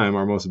and dime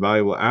our most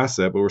valuable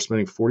asset, but we're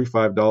spending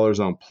 $45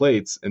 on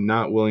plates and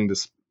not willing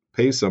to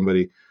pay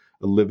somebody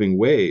a living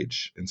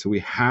wage. And so we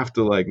have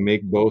to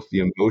make both the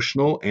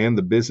emotional and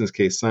the business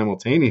case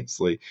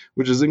simultaneously,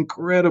 which is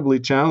incredibly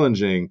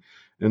challenging.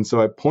 And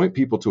so I point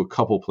people to a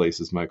couple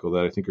places, Michael,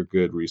 that I think are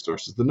good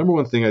resources. The number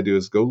one thing I do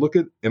is go look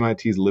at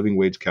MIT's living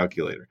wage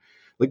calculator.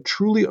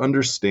 Truly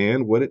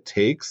understand what it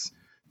takes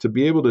to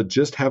be able to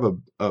just have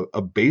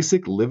a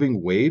basic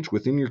living wage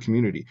within your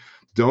community.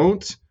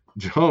 Don't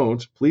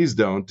please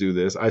don't do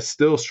this. I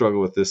still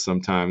struggle with this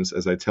sometimes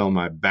as I tell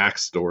my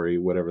backstory,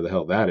 whatever the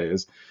hell that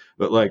is.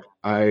 But like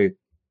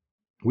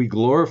we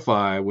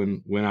glorify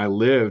when I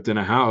lived in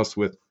a house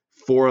with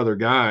 4 other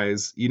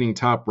guys eating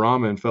top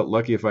ramen, felt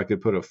lucky if I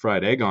could put a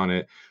fried egg on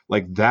it.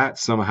 Like that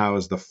somehow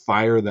is the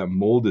fire that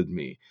molded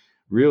me.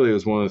 Really, it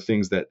was one of the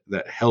things that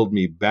held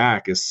me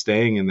back, is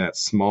staying in that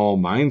small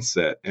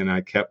mindset. And I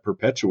kept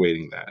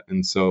perpetuating that.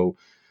 And so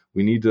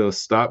we need to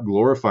stop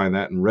glorifying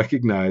that and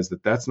recognize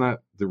that that's not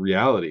the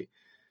reality.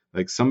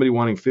 Like somebody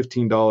wanting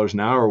 $15 an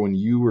hour when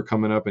you were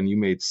coming up and you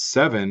made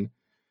 $7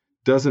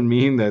 doesn't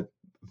mean that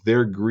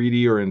they're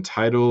greedy or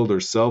entitled or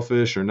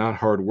selfish or not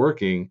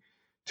hardworking.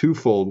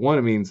 Twofold. One,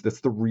 it means that's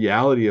the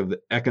reality of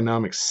the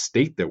economic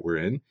state that we're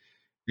in.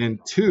 And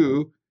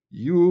 2,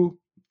 you,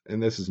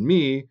 and this is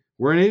me,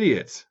 we're an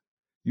idiot.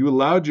 You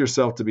allowed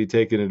yourself to be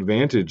taken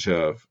advantage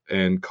of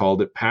and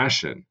called it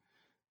passion,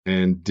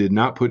 and did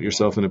not put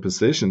yourself in a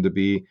position to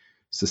be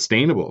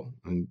sustainable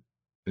and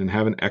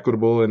have an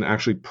equitable and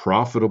actually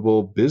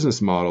profitable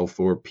business model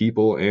for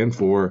people and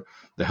for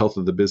the health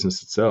of the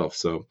business itself.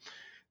 So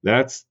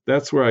that's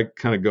where I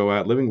kind of go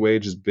at. Living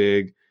wage is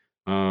big,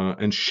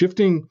 and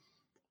shifting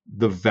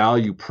the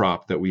value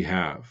prop that we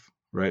have,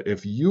 right?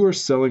 If you are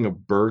selling a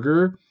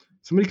burger,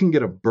 somebody can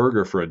get a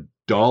burger for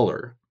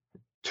 $1,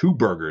 2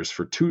 burgers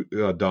for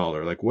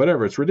 $2, like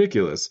whatever. It's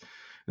ridiculous.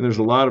 And there's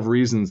a lot of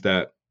reasons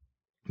that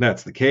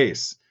that's the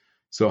case.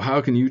 So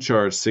how can you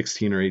charge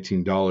 $16 or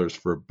 $18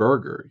 for a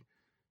burger?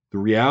 The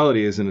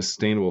reality is, in a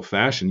sustainable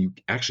fashion,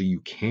 you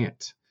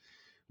can't.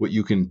 What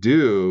you can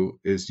do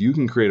is you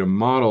can create a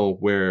model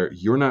where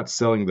you're not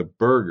selling the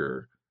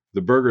burger.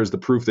 The burger is the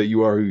proof that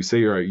you are who you say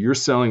you are. You're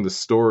selling the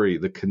story,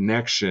 the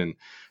connection,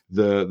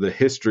 the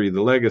history,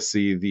 the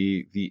legacy,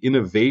 the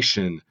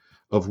innovation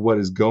of what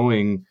is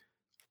going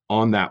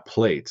on that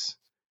plate.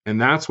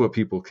 And that's what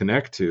people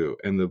connect to.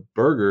 And the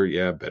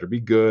burger, better be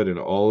good, and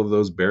all of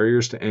those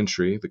barriers to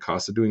entry, the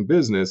cost of doing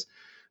business,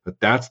 but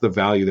that's the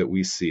value that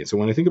we see. And so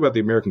when I think about the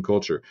American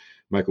culture,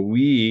 Michael,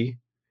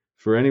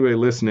 for anybody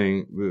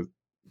listening,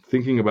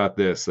 thinking about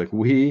this, like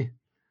we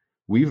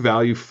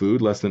value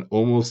food less than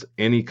almost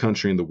any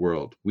country in the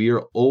world. We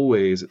are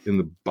always in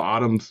the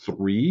bottom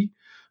 3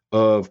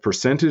 of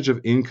percentage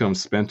of income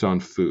spent on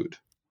food,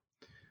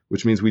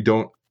 which means we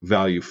don't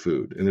value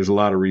food. And there's a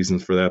lot of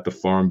reasons for that. The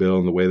Farm Bill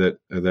and the way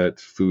that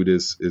food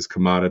is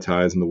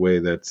commoditized and the way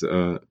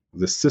that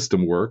the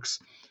system works.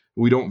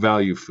 We don't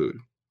value food.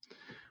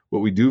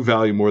 What we do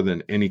value more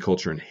than any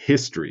culture in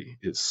history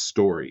is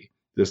story.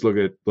 Just look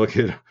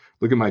at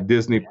my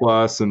Disney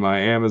Plus and my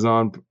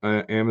Amazon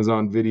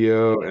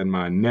Video and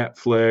my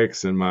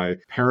Netflix and my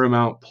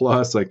Paramount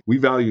Plus. Like, we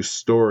value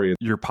story.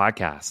 Your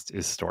podcast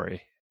is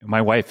story.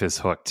 My wife is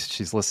hooked.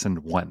 She's listened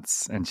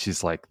once and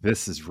she's like,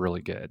 this is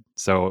really good.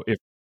 So if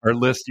our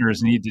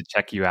listeners need to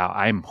check you out,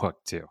 I'm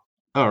hooked too.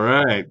 All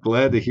right.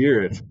 Glad to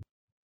hear it.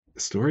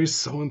 Story is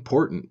so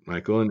important,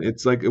 Michael. And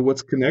it's like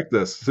what's connect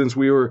us since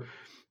we were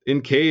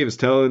in caves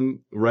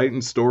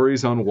writing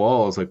stories on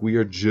walls. Like, we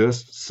are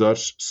just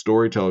such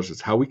storytellers.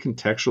 It's how we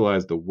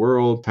contextualize the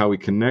world, how we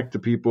connect to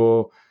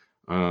people.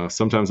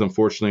 Sometimes,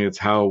 unfortunately, it's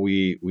how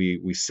we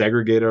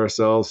segregate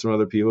ourselves from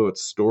other people. But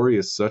story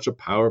is such a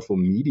powerful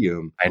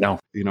medium. I know.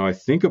 I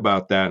think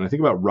about that, and I think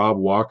about Rob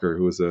Walker,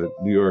 who was a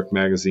New York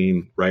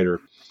Magazine writer,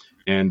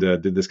 and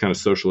did this kind of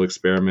social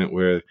experiment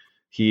where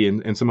he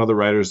and some other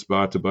writers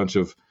bought a bunch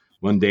of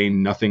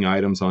mundane nothing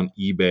items on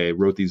eBay,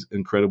 wrote these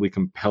incredibly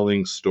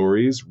compelling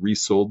stories,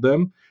 resold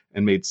them,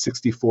 and made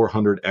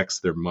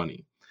 6,400x their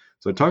money.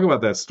 So I talk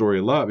about that story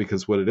a lot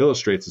because what it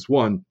illustrates is,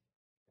 one,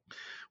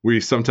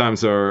 we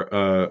sometimes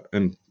are,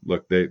 and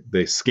look, they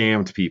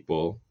scammed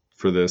people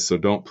for this. So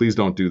please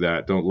don't do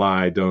that. Don't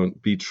lie.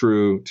 Don't be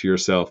true to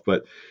yourself.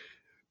 But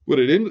what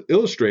it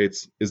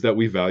illustrates is that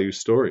we value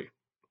story.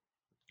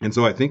 And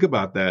so I think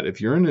about that.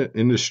 If you're in an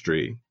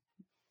industry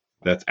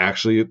that's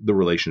actually the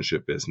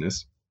relationship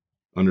business,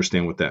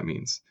 understand what that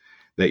means.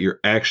 That you're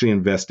actually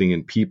investing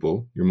in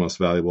people, your most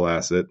valuable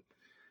asset.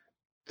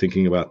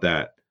 Thinking about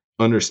that.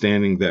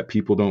 Understanding that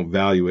people don't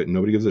value it.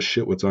 Nobody gives a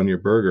shit what's on your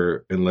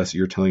burger unless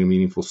you're telling a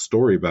meaningful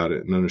story about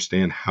it, and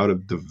understand how to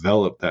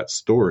develop that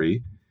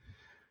story.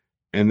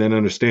 And then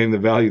understanding the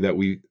value that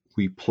we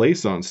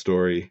place on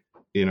story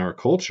in our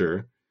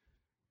culture.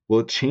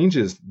 Well, it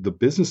changes the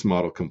business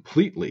model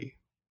completely.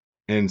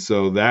 And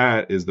so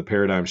that is the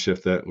paradigm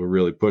shift that we're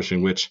really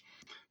pushing, which,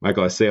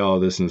 Michael, I say all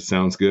of this and it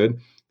sounds good.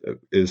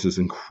 This is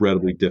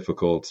incredibly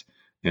difficult,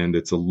 and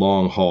it's a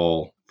long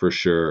haul for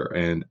sure.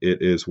 And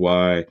it is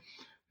why,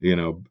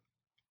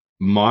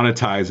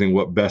 monetizing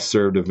what Best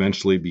Served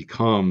eventually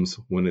becomes,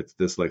 when it's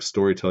this like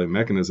storytelling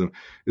mechanism,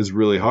 is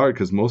really hard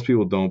because most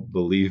people don't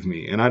believe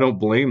me, and I don't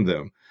blame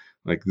them.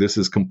 Like, this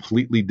is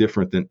completely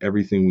different than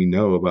everything we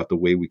know about the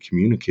way we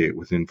communicate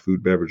within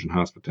food, beverage, and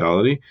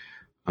hospitality.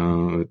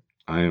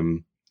 I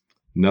am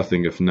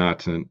nothing if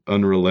not an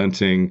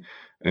unrelenting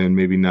and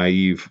maybe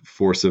naive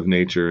force of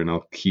nature, and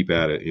I'll keep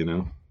at it,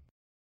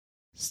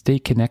 Stay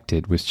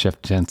connected with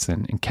Chef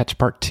Jensen and catch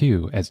part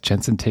 2 as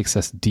Jensen takes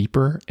us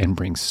deeper and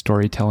brings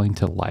storytelling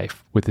to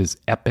life with his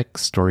epic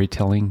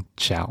storytelling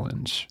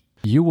challenge.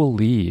 You will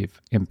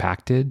leave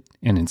impacted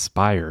and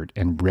inspired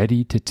and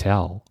ready to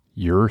tell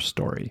your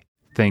story.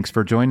 Thanks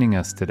for joining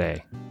us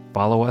today.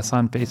 Follow us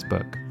on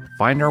Facebook.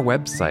 Find our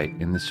website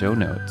in the show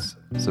notes.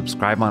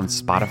 Subscribe on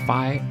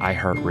Spotify,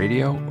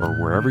 iHeartRadio, or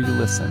wherever you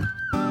listen.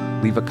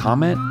 Leave a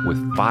comment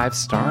with 5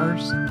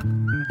 stars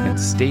and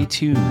stay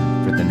tuned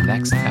for the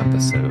next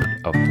episode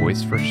of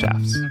Voice for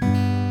Chefs.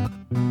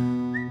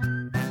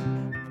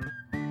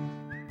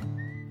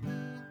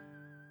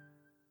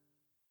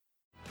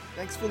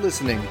 Thanks for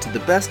listening to the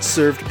Best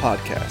Served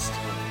podcast.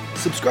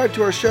 Subscribe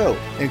to our show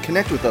and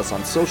connect with us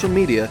on social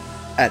media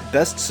at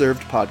Best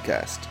Served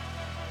Podcast.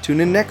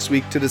 Tune in next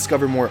week to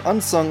discover more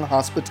unsung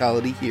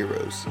hospitality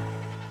heroes.